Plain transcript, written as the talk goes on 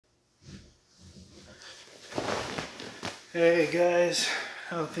Hey guys,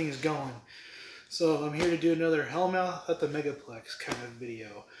 how are things going? So I'm here to do another Hellmouth at the MegaPlex kind of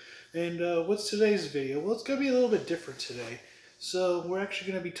video. And what's today's video? Well, it's going to be a little bit different today. So we're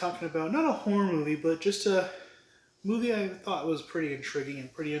actually going to be talking about not a horror movie, but just a movie I thought was pretty intriguing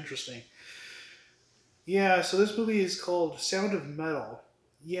and pretty interesting. Yeah, so this movie is called Sound of Metal.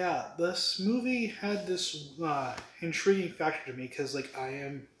 Yeah, this movie had this intriguing factor to me because, like, I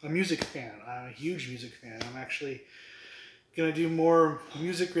am a music fan. I'm a huge music fan. I'm actually gonna do more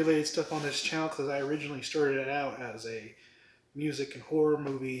music related stuff on this channel because I originally started it out as a music and horror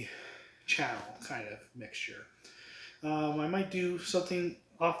movie channel kind of mixture. I might do something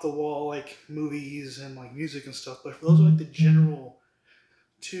off the wall like movies and like music and stuff, but those are like the general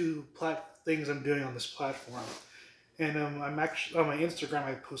two things I'm doing on this platform. And I'm actually on my Instagram.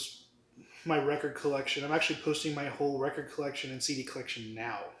 I post my record collection. I'm actually posting my whole record collection and CD collection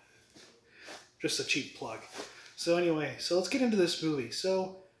now. Just a cheap plug. So anyway, so let's get into this movie.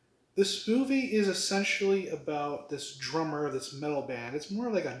 So this movie is essentially about this drummer of this metal band. It's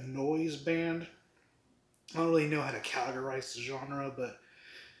more like a noise band. I don't really know how to categorize the genre, but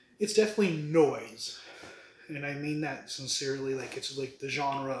it's definitely noise. And I mean that sincerely, like it's like the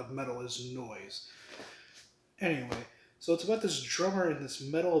genre of metal is noise. Anyway, so it's about this drummer in this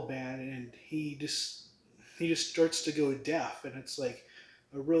metal band and he just starts to go deaf, and it's like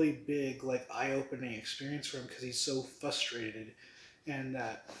a really big like eye-opening experience for him because he's so frustrated and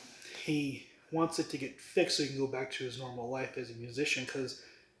that he wants it to get fixed so he can go back to his normal life as a musician because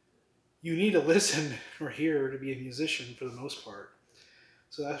you need to listen or hear to be a musician for the most part.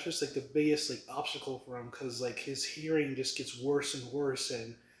 So that's just like the biggest like obstacle for him because like his hearing just gets worse and worse,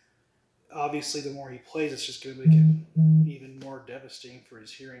 and obviously the more he plays it's just going to make it even more devastating for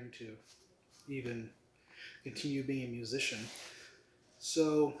his hearing to even continue being a musician.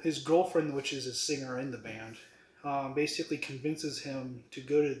 So his girlfriend, which is a singer in the band, basically convinces him to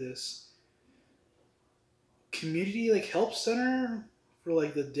go to this community like help center for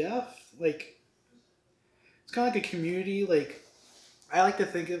like the deaf. Like it's kind of like a community. Like I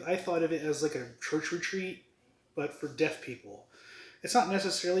thought of it as like a church retreat, but for deaf people. It's not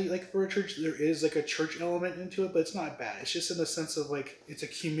necessarily like for a church. There is like a church element into it, but it's not bad. It's just in the sense of like it's a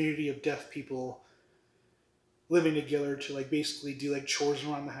community of deaf people living together to like basically do like chores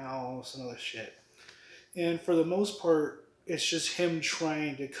around the house and other shit. And for the most part, it's just him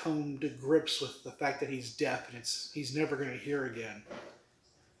trying to come to grips with the fact that he's deaf and he's never going to hear again.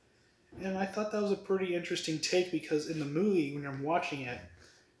 And I thought that was a pretty interesting take because in the movie, when I'm watching it,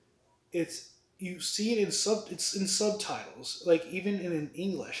 it's you see it it's in subtitles. Like even in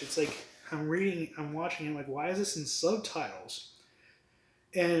English, it's like I'm watching it, like why is this in subtitles?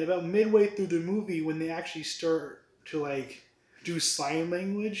 And about midway through the movie, when they actually start to like do sign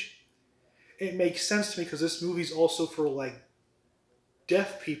language, it makes sense to me because this movie's also for like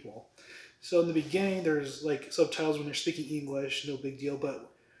deaf people. So in the beginning, there's like subtitles when they're speaking English, no big deal. But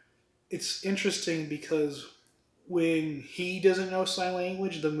it's interesting because when he doesn't know sign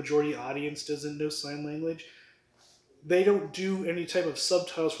language, the majority audience doesn't know sign language. They don't do any type of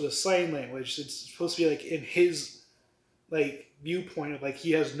subtitles for the sign language. It's supposed to be like in his like viewpoint of like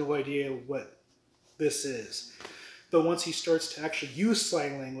he has no idea what this is. But once he starts to actually use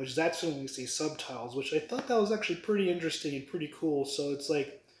sign language, that's when we see subtitles, which I thought that was actually pretty interesting and pretty cool. So it's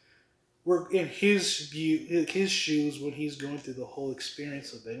like we're in his view, his shoes when he's going through the whole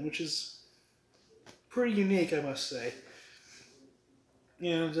experience of it, which is pretty unique, I must say.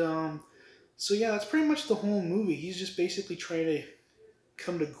 And so yeah, that's pretty much the whole movie. He's just basically trying to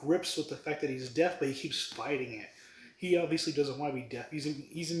come to grips with the fact that he's deaf, but he keeps fighting it. He obviously doesn't want to be deaf.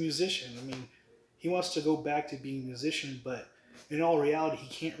 He's a musician. I mean, he wants to go back to being a musician, but in all reality,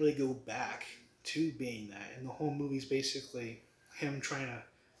 he can't really go back to being that. And the whole movie's basically him trying to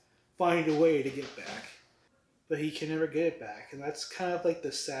find a way to get back, but he can never get it back. And that's kind of like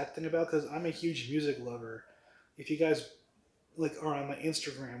the sad thing about because I'm a huge music lover. If you guys like are on my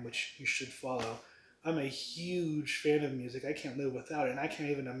Instagram, which you should follow, I'm a huge fan of music. I can't live without it, and I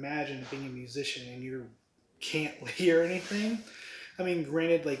can't even imagine being a musician and you can't hear anything. I mean,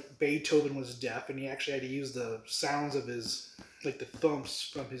 granted, like Beethoven was deaf, and he actually had to use the sounds of his, like the thumps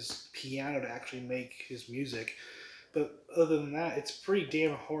from his piano to actually make his music. But other than that, it's pretty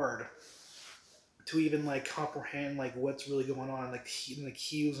damn hard to even like comprehend like what's really going on, like the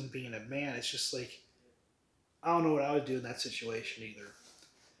cues and being a man. It's just like I don't know what I would do in that situation either.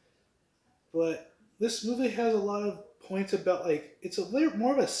 But this movie has a lot of points about like it's a little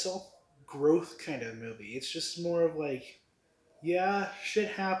more of a self growth kind of movie. It's just more of like yeah, shit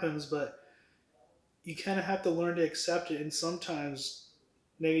happens, but you kind of have to learn to accept it. And sometimes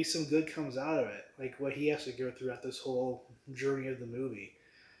maybe some good comes out of it, like what he has to go throughout this whole journey of the movie.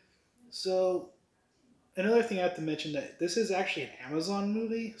 So another thing I have to mention that this is actually an Amazon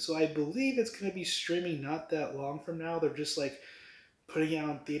movie, so I believe it's going to be streaming not that long from now. They're just like putting it out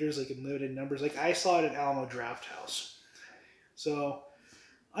in theaters like in limited numbers. Like I saw it at Alamo Draft House. So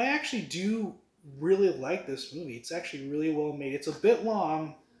I actually do really like this movie. It's actually really well made. It's a bit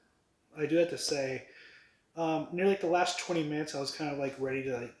long, I do have to say. Near like the last 20 minutes, I was kind of like ready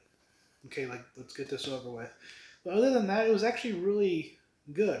to like, okay, like let's get this over with. But other than that, it was actually really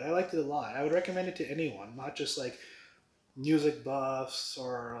good. I liked it a lot. I would recommend it to anyone, not just like music buffs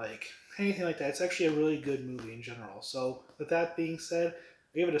or like anything like that. It's actually a really good movie in general. So with that being said,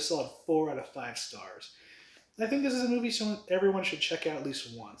 I give it a solid 4 out of 5 stars. I think this is a movie everyone should check out at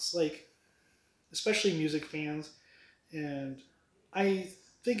least once, like especially music fans, and I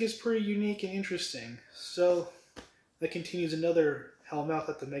think it's pretty unique and interesting. So that continues another Hellmouth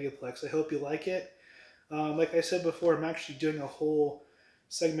at the Megaplex. I hope you like it. Like I said before, I'm actually doing a whole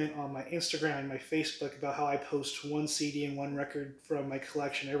segment on my Instagram and my Facebook about how I post one CD and one record from my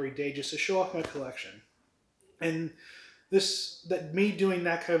collection every day just to show off my collection. And this that me doing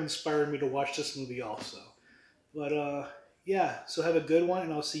that kind of inspired me to watch this movie also. But yeah, so have a good one,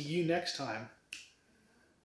 and I'll see you next time.